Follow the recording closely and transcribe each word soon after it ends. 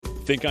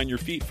Think on your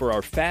feet for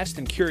our Fast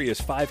and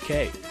Curious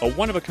 5K, a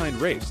one-of-a-kind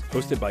race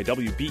hosted by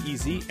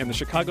WBEZ and the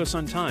Chicago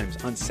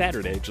Sun-Times on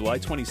Saturday, July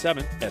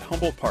 27th at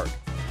Humboldt Park.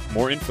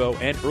 More info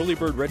and early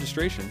bird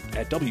registration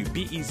at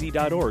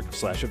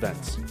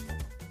wbez.org/events.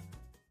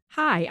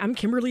 Hi, I'm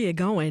Kimberly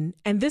Agoin,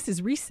 and this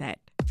is Reset.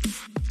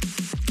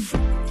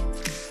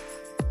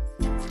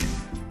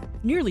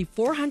 Nearly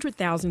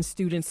 400,000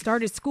 students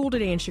started school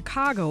today in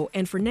Chicago,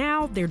 and for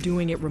now, they're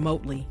doing it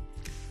remotely.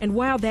 And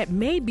while that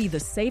may be the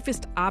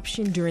safest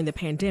option during the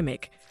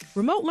pandemic,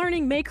 remote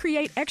learning may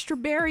create extra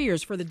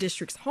barriers for the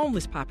district's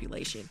homeless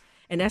population,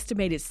 an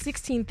estimated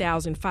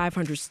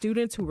 16,500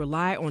 students who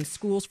rely on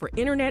schools for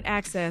internet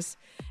access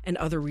and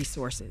other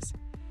resources.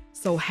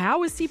 So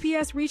how is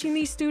CPS reaching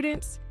these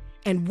students?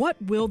 And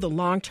what will the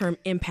long-term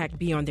impact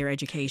be on their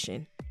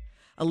education?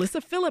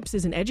 Alyssa Phillips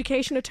is an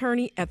education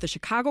attorney at the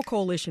Chicago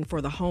Coalition for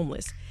the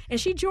Homeless,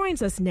 and she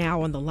joins us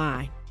now on the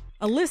line.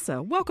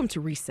 Alyssa, welcome to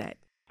Reset.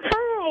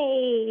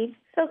 Hi,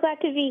 so glad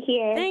to be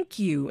here. Thank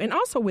you. And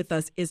also with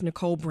us is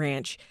Nicole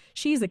Branch.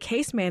 She's a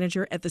case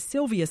manager at the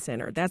Sylvia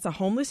Center. That's a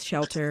homeless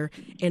shelter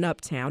in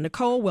Uptown.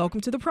 Nicole, welcome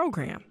to the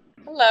program.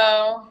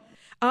 Hello.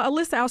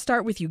 Alyssa, I'll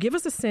start with you. Give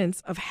us a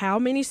sense of how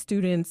many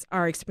students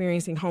are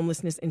experiencing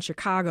homelessness in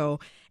Chicago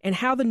and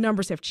how the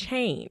numbers have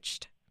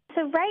changed.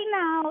 So right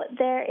now,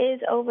 there is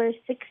over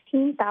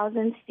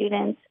 16,000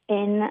 students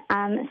in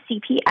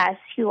CPS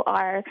who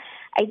are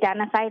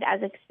identified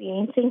as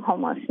experiencing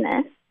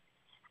homelessness.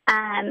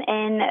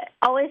 And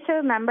always to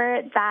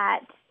remember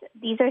that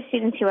these are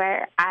students who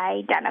are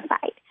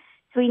identified.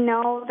 So we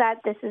know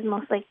that this is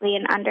most likely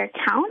an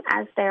undercount,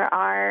 as there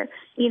are,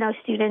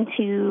 students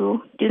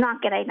who do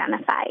not get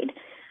identified.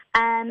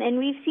 And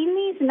we've seen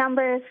these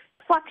numbers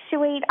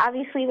fluctuate,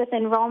 obviously, with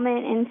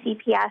enrollment in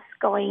CPS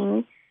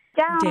going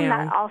down.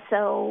 That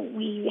also,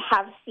 we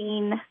have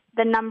seen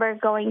the number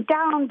going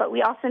down, but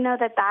we also know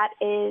that that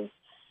is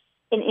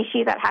an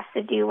issue that has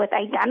to do with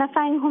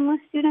identifying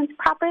homeless students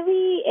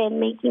properly and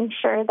making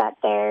sure that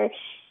there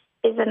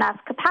is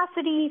enough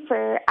capacity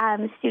for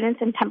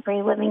students in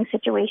temporary living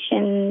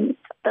situations,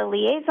 the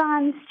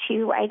liaisons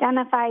to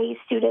identify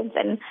students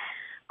and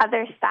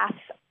other staff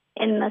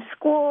in the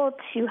school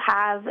to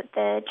have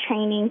the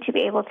training to be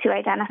able to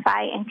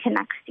identify and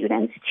connect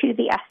students to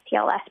the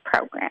STLS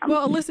program.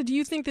 Well, Alyssa, do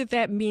you think that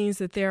that means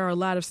that there are a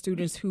lot of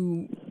students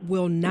who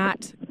will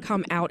not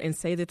come out and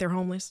say that they're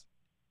homeless?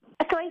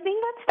 So I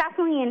think that's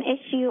definitely an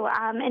issue.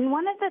 And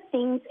one of the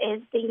things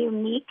is the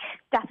unique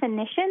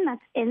definition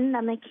that's in the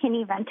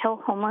McKinney-Vento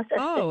Homeless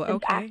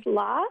Assistance Act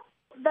law.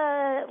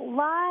 The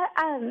law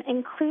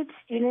includes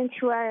students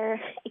who are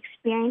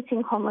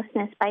experiencing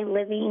homelessness by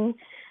living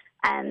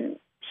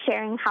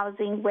sharing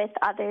housing with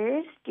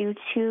others due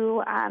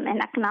to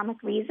an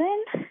economic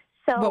reason.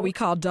 So what we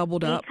call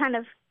doubled up.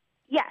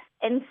 Yes.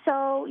 And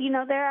so,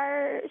 there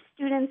are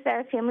students, there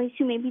are families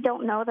who maybe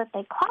don't know that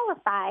they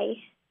qualify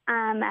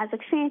as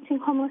experiencing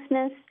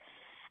homelessness.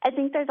 I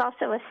think there's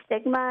also a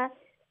stigma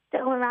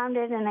still around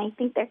it, and I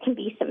think there can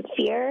be some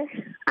fear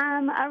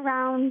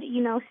around,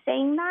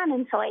 saying that.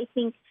 And so I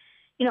think,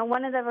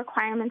 one of the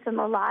requirements in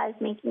the law is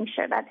making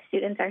sure that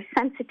students are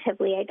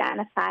sensitively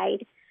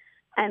identified.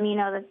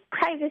 That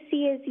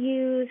privacy is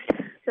used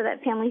so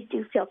that families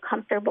do feel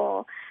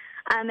comfortable.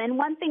 And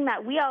one thing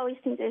that we always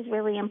think is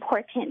really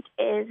important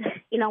is,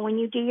 when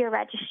you do your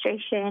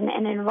registration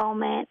and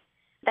enrollment,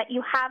 that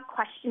you have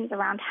questions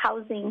around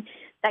housing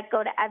that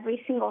go to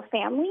every single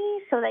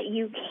family so that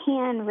you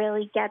can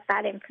really get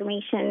that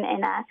information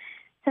in a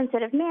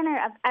sensitive manner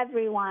of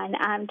everyone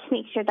to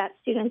make sure that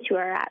students who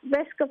are at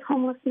risk of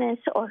homelessness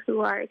or who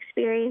are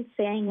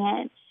experiencing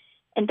it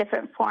in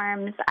different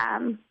forms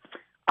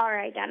are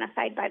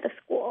identified by the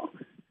school.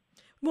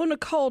 Well,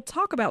 Nicole,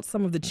 talk about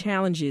some of the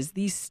challenges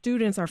these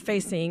students are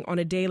facing on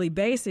a daily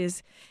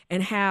basis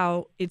and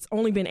how it's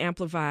only been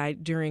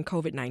amplified during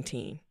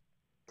COVID-19.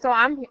 So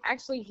I'm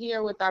actually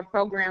here with our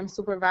program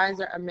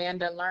supervisor,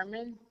 Amanda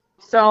Lerman.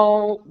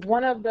 So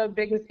one of the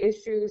biggest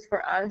issues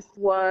for us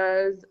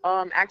was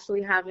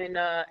actually having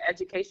an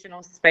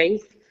educational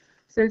space,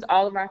 since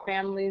all of our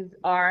families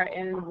are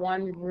in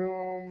one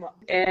room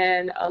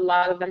and a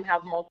lot of them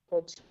have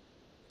multiple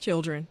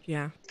children.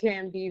 Yeah, it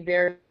can be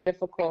very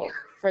difficult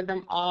for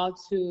them all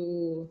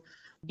to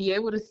be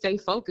able to stay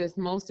focused,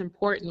 most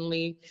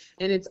importantly.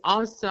 And it's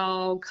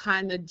also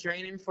kind of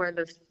draining for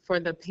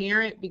the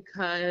parent,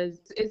 because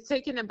it's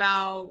taken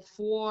about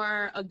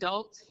 4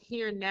 adults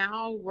here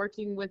now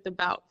working with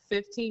about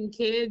 15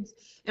 kids,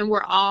 and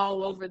we're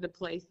all over the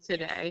place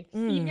today.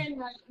 Even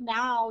right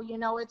now,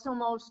 it's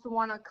almost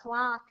 1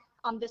 o'clock.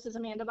 This is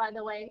Amanda, by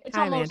the way. It's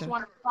almost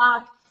 1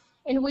 o'clock,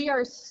 and we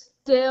are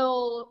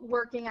still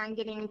working on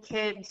getting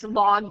kids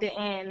logged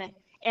in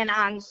and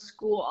on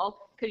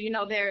school. Because,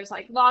 there's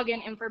like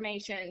login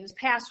informations,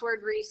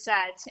 password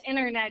resets,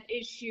 internet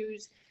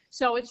issues.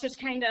 So it's just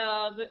kind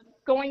of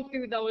going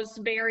through those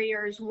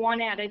barriers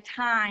one at a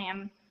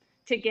time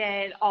to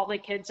get all the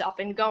kids up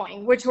and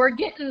going, which we're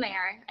getting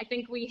there. I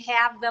think we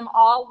have them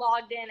all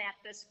logged in at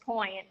this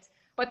point,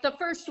 But the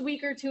first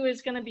week or two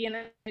is going to be an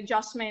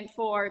adjustment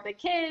for the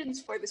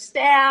kids, for the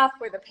staff,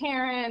 for the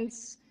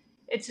parents.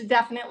 It's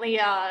definitely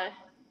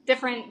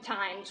different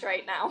times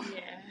right now.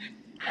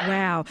 Yeah.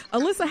 Wow.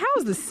 Alyssa, how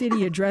is the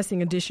city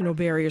addressing additional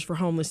barriers for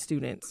homeless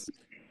students?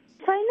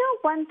 So I know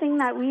one thing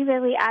that we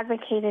really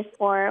advocated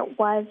for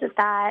was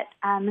that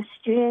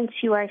students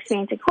who are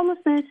experiencing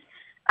homelessness,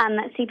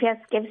 that CPS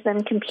gives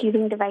them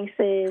computing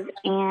devices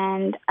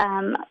and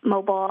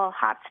mobile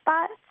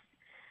hotspots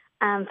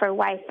for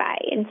Wi-Fi.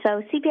 And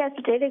so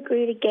CPS did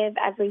agree to give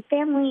every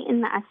family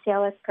in the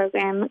SCLS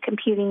program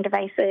computing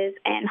devices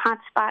and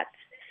hotspots.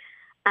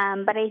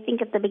 But I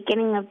think at the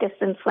beginning of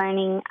distance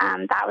learning,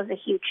 that was a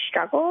huge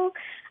struggle.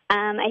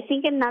 I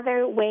think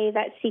another way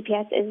that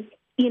CPS is,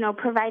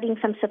 providing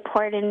some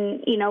support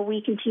and,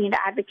 we continue to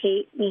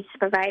advocate needs to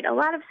provide a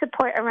lot of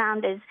support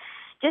around is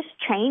just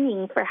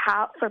training for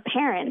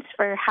parents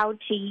for how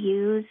to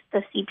use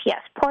the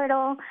CPS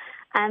portal.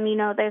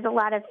 There's a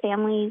lot of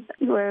families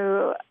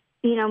who,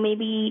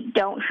 maybe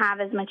don't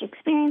have as much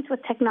experience with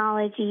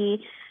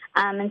technology.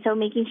 And so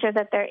making sure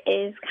that there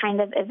is kind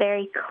of a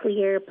very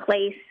clear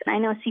place. I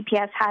know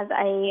CPS has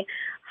a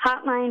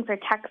hotline for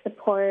tech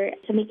support,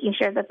 so making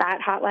sure that that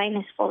hotline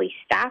is fully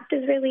staffed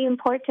is really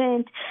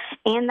important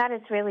and that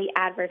it's really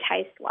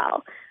advertised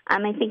well.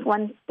 I think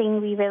one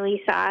thing we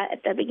really saw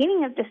at the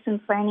beginning of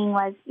distance learning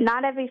was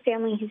not every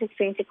family who's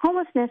experiencing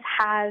homelessness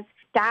has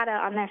data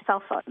on their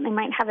cell phone. They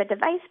might have a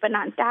device but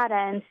not data,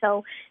 and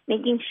so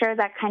making sure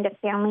that kind of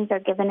families are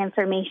given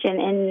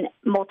information in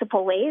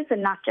multiple ways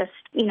and not just,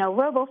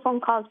 robo-phone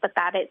calls, but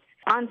that it's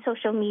on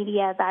social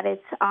media, that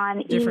it's on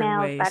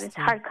emails, that it's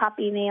hard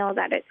copy mail,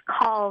 that it's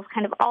calls,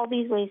 kind of all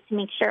these ways to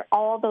make sure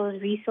all those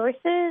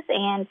resources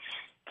and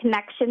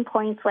connection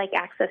points like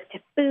access to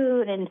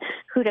food and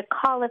who to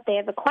call if they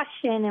have a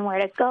question and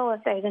where to go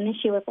if there's an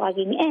issue with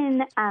logging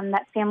in,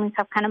 that families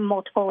have kind of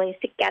multiple ways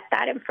to get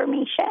that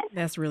information.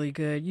 That's really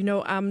good.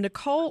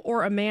 Nicole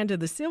or Amanda,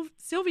 the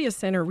Sylvia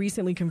Center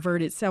recently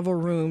converted several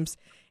rooms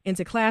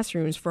into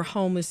classrooms for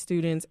homeless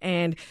students.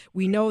 And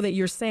we know that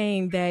you're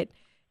saying that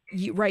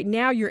right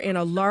now you're in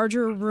a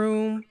larger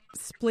room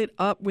split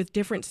up with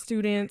different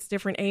students,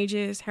 different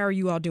ages. How are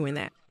you all doing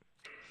that?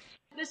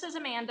 This is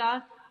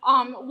Amanda.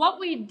 What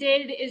we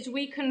did is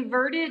we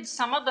converted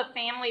some of the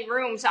family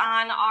rooms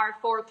on our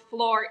 4th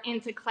floor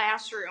into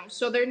classrooms.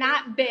 So they're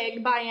not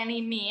big by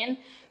any means,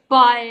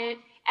 but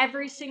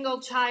every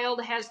single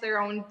child has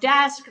their own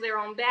desk, their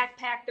own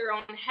backpack, their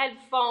own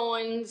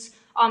headphones,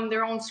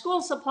 their own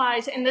school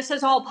supplies. And this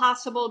is all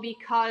possible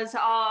because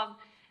of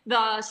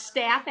the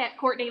staff at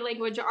Courtney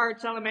Language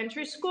Arts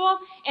Elementary School,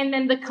 and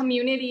then the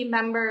community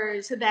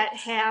members that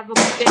have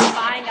been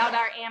buying out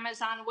our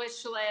Amazon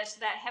wish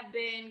list, that have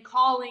been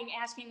calling,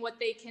 asking what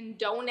they can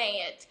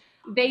donate.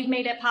 They've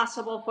made it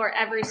possible for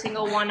every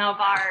single one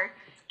of our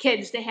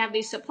kids to have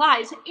these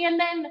supplies. And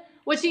then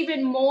what's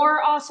even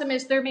more awesome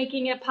is they're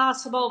making it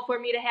possible for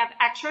me to have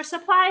extra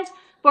supplies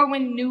for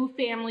when new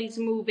families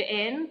move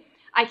in.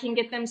 I can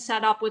get them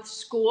set up with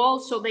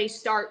school so they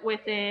start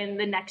within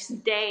the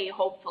next day,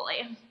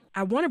 hopefully.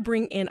 I want to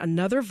bring in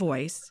another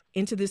voice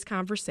into this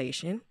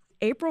conversation.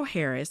 April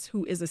Harris,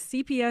 who is a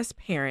CPS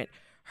parent,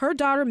 her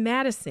daughter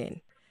Madison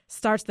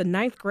starts the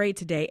 9th grade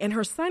today, and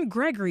her son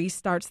Gregory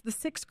starts the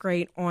 6th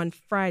grade on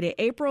Friday.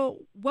 April,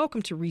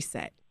 welcome to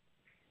Reset.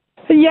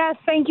 Yes,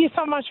 thank you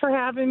so much for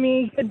having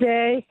me. Good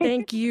day.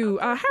 Thank you.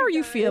 How are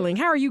you feeling?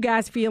 How are you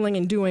guys feeling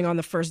and doing on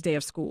the first day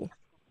of school?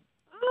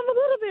 I'm a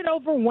little bit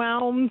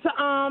overwhelmed.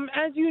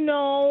 As you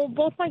know,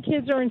 both my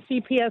kids are in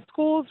CPS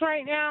schools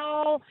right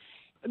now.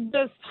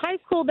 The high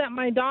school that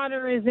my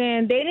daughter is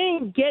in, they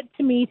didn't get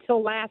to me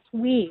till last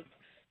week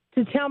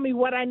to tell me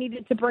what I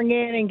needed to bring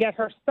in and get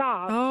her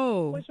stuff,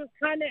 which was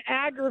kind of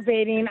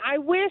aggravating. I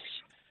wish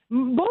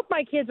both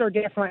my kids are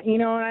different,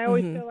 and I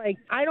always feel like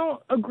I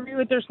don't agree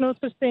with there's no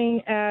such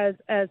thing as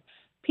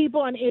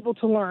people unable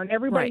to learn.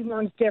 Everybody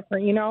learns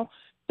different,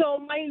 So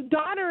my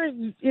daughter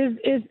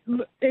is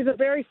a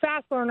very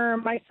fast learner,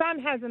 and my son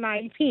has an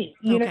IEP.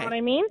 You know what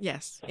I mean?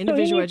 Yes,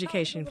 individual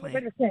education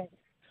plan.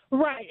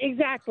 Right,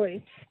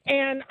 exactly.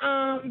 And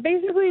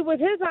basically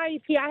with his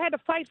IEP, I had to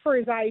fight for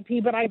his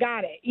IEP, but I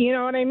got it. You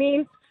know what I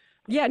mean?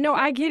 Yeah, no,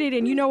 I get it.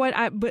 And you know what?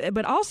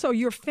 But also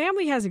your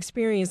family has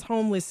experienced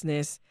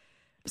homelessness.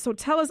 So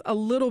tell us a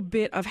little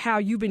bit of how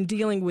you've been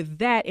dealing with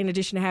that in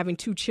addition to having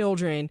 2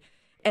 children.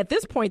 At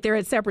this point, they're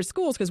at separate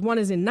schools because one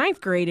is in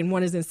 9th grade and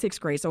one is in 6th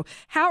grade. So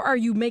how are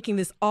you making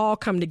this all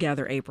come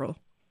together, April?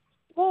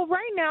 Well,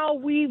 right now,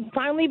 we've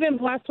finally been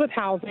blessed with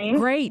housing.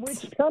 Great.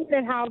 Which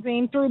permanent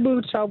housing through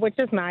Lucha, which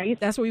is nice.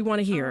 That's what we want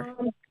to hear.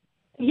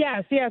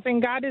 Yes,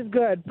 and God is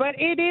good. But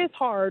it is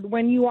hard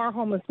when you are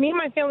homeless. Me and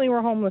my family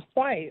were homeless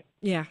twice.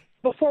 Yeah.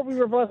 Before we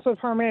were blessed with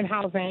permanent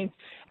housing.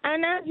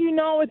 And as you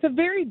know, it's a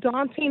very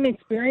daunting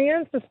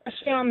experience,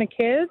 especially on the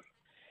kids.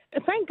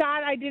 Thank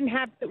God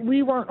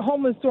we weren't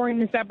homeless during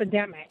this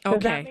epidemic.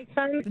 Does that make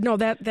sense? No,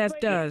 that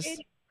does.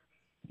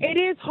 It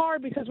is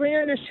hard because when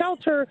you're in a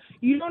shelter,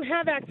 you don't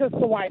have access to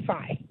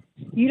Wi-Fi.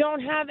 You don't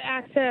have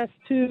access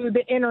to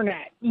the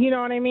internet. You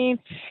know what I mean?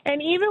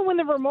 And even when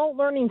the remote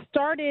learning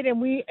started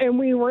and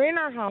we were in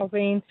our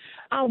housing,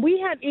 we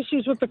had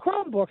issues with the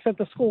Chromebooks that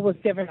the school was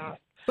giving us.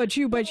 But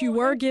you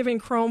were given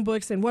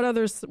Chromebooks, and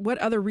what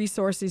other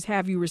resources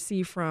have you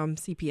received from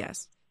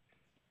CPS?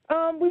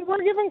 We were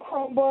given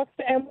Chromebooks,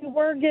 and we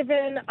were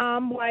given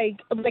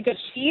like a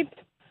sheet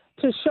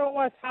to show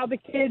us how the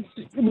kids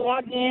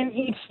log in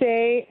each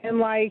day and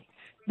like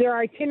their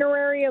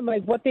itinerary and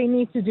like what they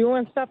need to do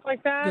and stuff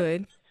like that.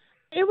 Good.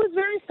 It was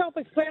very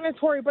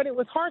self-explanatory, but it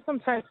was hard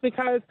sometimes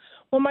because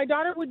when my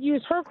daughter would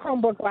use her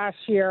Chromebook last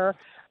year,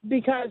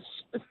 because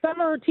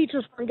some of her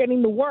teachers weren't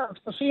getting the work,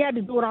 so she had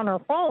to do it on her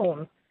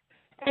phone.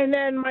 And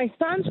then my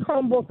son's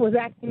Chromebook was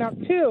acting up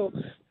too.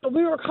 So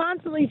we were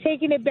constantly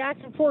taking it back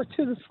and forth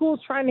to the schools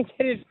trying to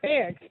get it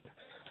fixed.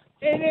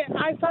 And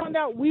I found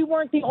out we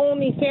weren't the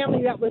only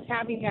family that was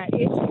having that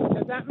issue.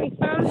 Does that make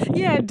sense?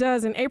 Yeah, it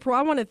does. And April,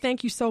 I want to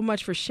thank you so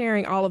much for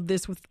sharing all of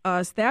this with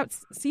us.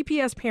 That's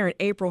CPS parent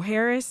April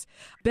Harris.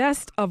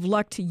 Best of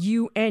luck to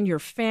you and your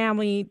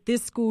family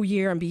this school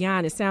year and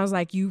beyond. It sounds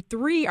like you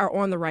three are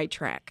on the right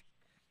track.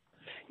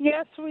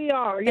 Yes, we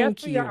are.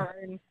 Thank you. We are.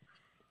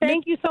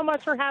 Thank you so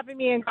much for having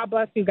me, and God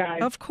bless you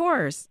guys. Of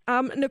course.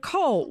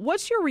 Nicole,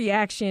 what's your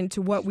reaction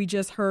to what we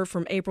just heard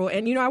from April?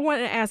 And, I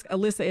want to ask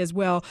Alyssa as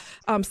well.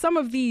 Some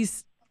of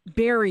these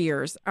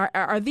barriers,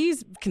 are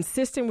these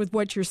consistent with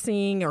what you're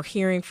seeing or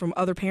hearing from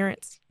other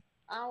parents?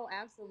 Oh,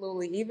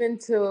 absolutely. Even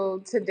till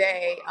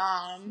today,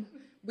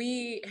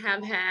 we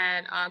have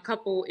had a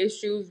couple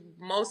issues,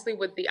 mostly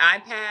with the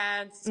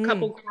iPads, a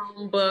couple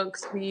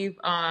Chromebooks. We've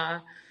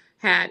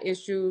had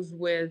issues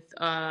with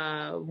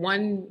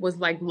one was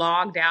like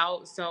logged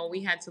out, so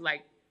we had to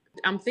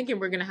I'm thinking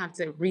we're gonna have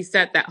to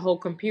reset that whole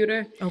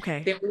computer.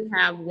 Okay. Then we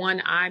have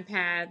one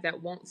iPad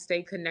that won't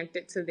stay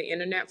connected to the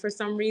internet for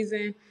some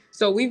reason.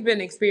 So we've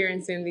been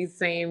experiencing these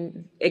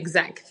same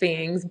exact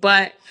things,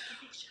 but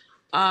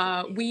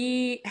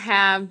we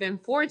have been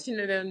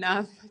fortunate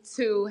enough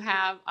to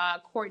have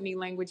Courtney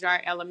Language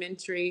Art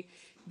Elementary.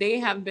 They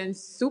have been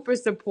super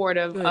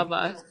supportive of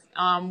us.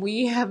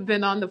 We have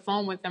been on the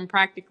phone with them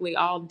practically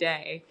all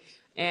day.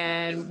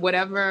 And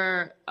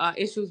whatever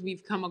issues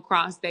we've come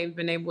across, they've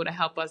been able to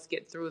help us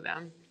get through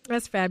them.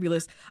 That's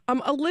fabulous.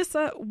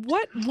 Alyssa,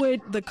 what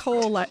would the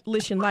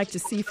coalition like to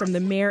see from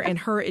the mayor and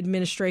her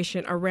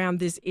administration around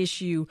this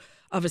issue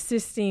of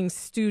assisting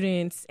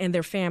students and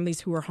their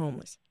families who are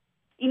homeless?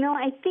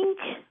 I think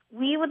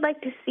we would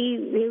like to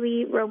see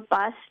really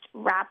robust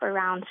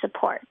wraparound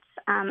supports.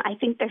 I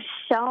think there's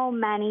so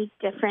many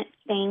different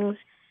things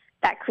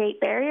that create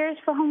barriers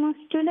for homeless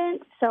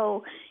students.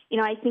 So,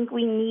 I think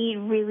we need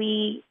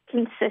really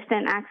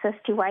consistent access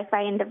to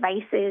Wi-Fi and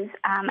devices.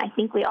 I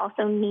think we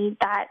also need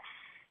that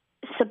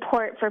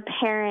support for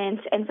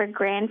parents and for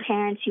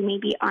grandparents who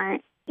maybe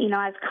aren't,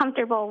 as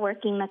comfortable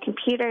working the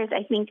computers.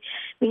 I think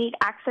we need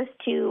access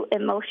to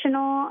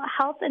emotional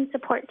help and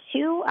support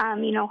too.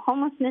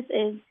 Homelessness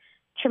is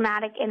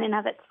traumatic in and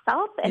of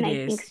itself, and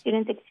I think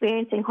students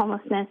experiencing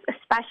homelessness,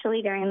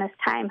 especially during this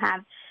time,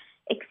 have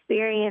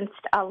experienced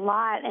a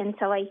lot. And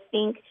so I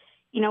think,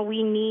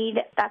 we need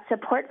that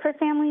support for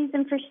families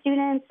and for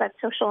students, that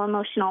social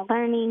emotional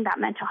learning, that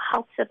mental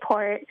health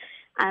support,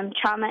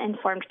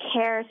 trauma-informed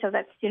care so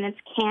that students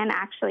can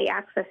actually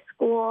access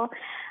school.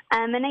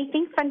 And I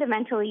think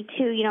fundamentally,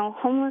 too,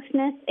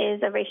 homelessness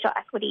is a racial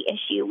equity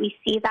issue. We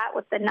see that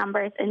with the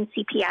numbers in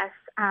CPS.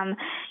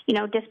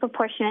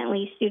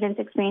 Disproportionately students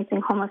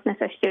experiencing homelessness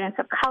are students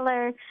of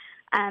color,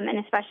 and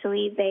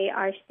especially they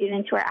are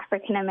students who are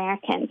African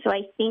American. So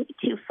I think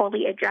to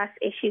fully address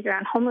issues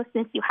around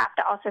homelessness, you have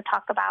to also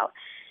talk about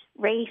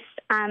race.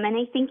 And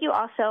I think you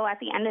also, at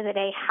the end of the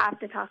day, have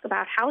to talk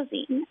about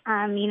housing.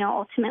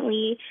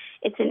 Ultimately,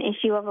 it's an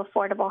issue of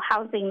affordable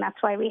housing. That's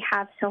why we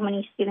have so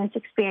many students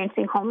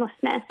experiencing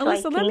homelessness.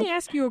 Alyssa, let me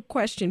ask you a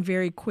question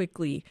very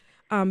quickly.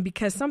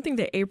 Because something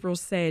that April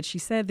said, she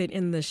said that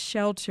in the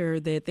shelter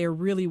that there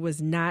really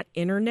was not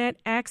internet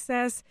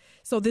access.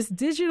 So this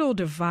digital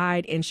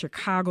divide in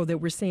Chicago that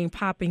we're seeing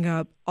popping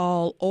up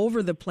all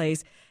over the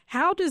place,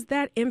 how does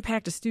that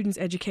impact a student's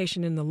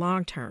education in the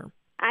long term?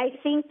 I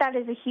think that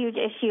is a huge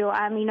issue.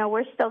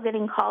 We're still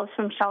getting calls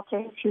from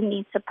shelters who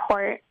need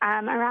support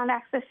around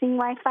accessing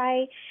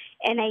Wi-Fi.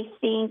 And I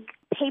think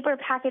paper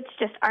packets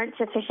just aren't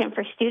sufficient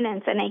for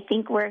students. And I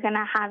think we're going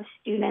to have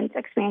students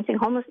experiencing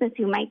homelessness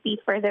who might be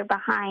further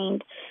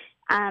behind.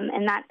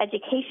 And that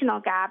educational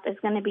gap is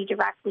going to be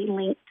directly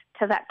linked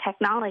to that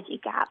technology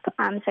gap. So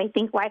I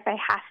think Wi-Fi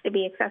has to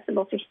be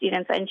accessible for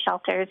students in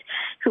shelters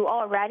who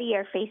already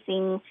are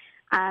facing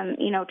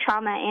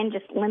trauma and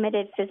just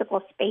limited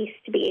physical space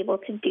to be able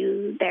to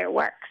do their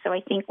work. So I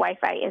think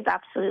Wi-Fi is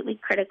absolutely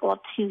critical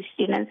to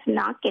students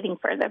not getting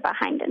further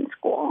behind in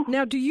school.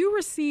 Now, do you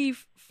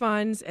receive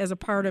funds as a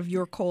part of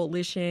your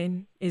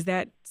coalition? Is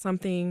that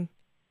something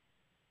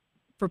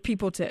for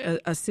people to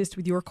assist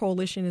with your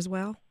coalition as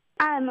well?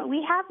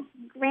 We have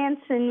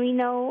grants, and we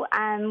know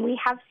we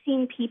have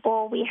seen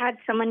people. We had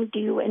someone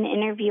do an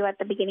interview at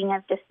the beginning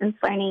of distance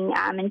learning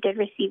and did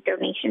receive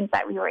donations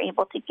that we were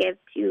able to give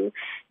to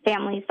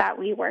families that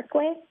we work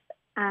with.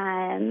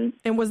 And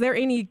was there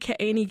any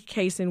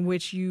case in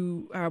which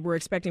you were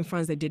expecting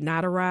funds that did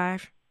not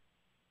arrive?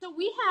 So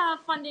we have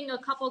funding a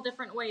couple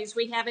different ways.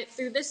 We have it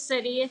through the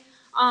city.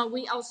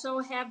 We also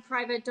have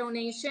private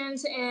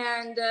donations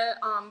and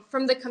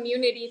from the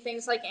community,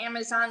 things like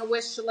Amazon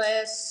wish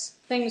lists,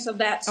 things of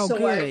that sort.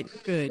 Oh,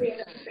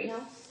 good.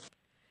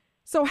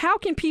 So how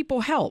can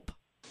people help?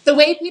 The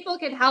way people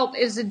can help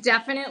is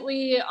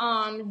definitely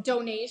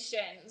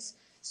donations.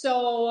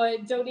 So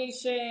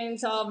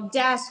donations of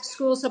desks,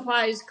 school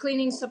supplies,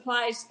 cleaning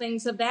supplies,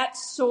 things of that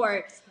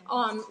sort.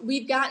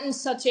 We've gotten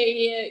such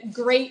a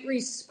great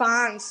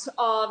response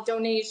of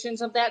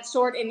donations of that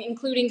sort, and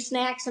including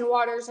snacks and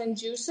waters and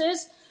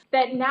juices,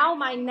 that now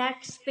my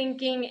next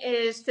thinking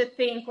is to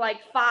think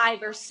like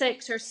 5 or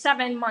 6 or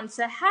 7 months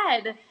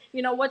ahead.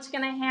 You know, what's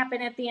going to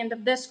happen at the end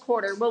of this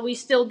quarter? Will we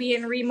still be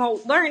in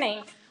remote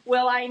learning?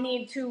 Will I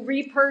need to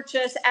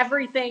repurchase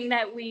everything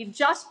that we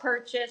just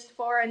purchased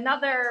for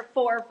another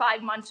 4 or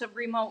 5 months of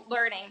remote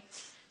learning?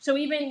 So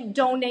even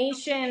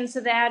donations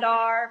that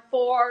are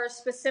for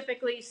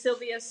specifically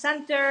Sylvia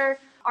Center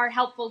are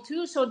helpful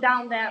too. So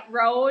down that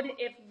road,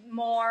 if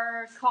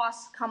more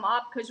costs come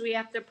up because we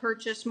have to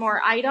purchase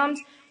more items,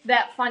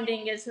 that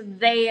funding is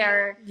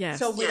there. Yes.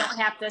 So we don't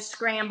have to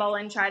scramble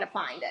and try to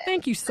find it.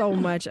 Thank you so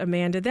much,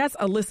 Amanda. That's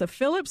Alyssa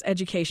Phillips,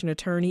 education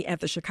attorney at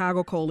the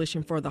Chicago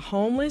Coalition for the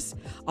Homeless.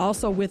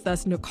 Also with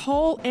us,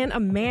 Nicole and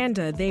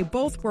Amanda. They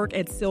both work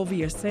at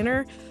Sylvia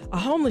Center, a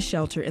homeless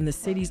shelter in the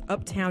city's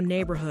uptown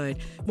neighborhood.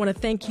 I want to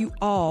thank you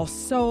all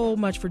so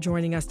much for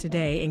joining us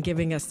today and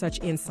giving us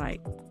such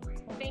insight.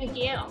 Thank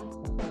you.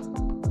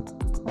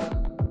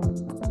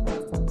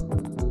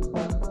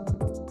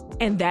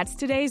 And that's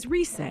today's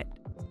Reset.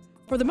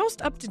 For the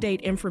most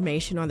up-to-date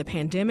information on the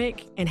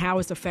pandemic and how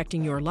it's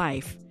affecting your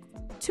life,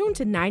 tune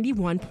to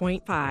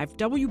 91.5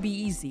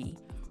 WBEZ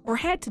or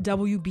head to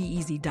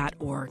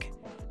WBEZ.org.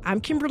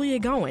 I'm Kimberly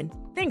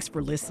Agoin. Thanks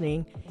for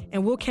listening,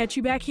 and we'll catch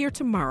you back here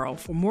tomorrow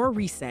for more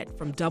Reset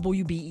from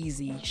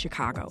WBEZ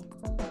Chicago.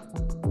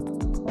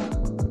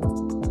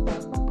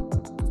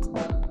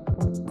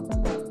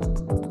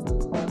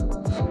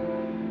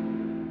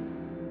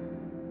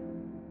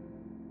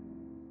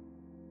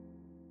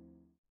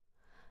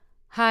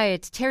 Hi,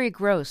 it's Terry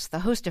Gross,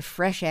 the host of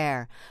Fresh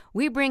Air.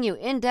 We bring you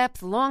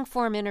in-depth,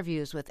 long-form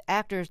interviews with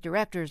actors,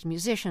 directors,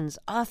 musicians,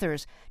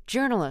 authors,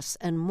 journalists,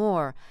 and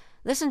more.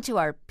 Listen to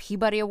our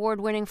Peabody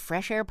Award-winning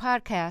Fresh Air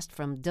podcast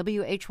from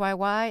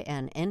WHYY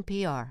and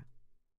NPR.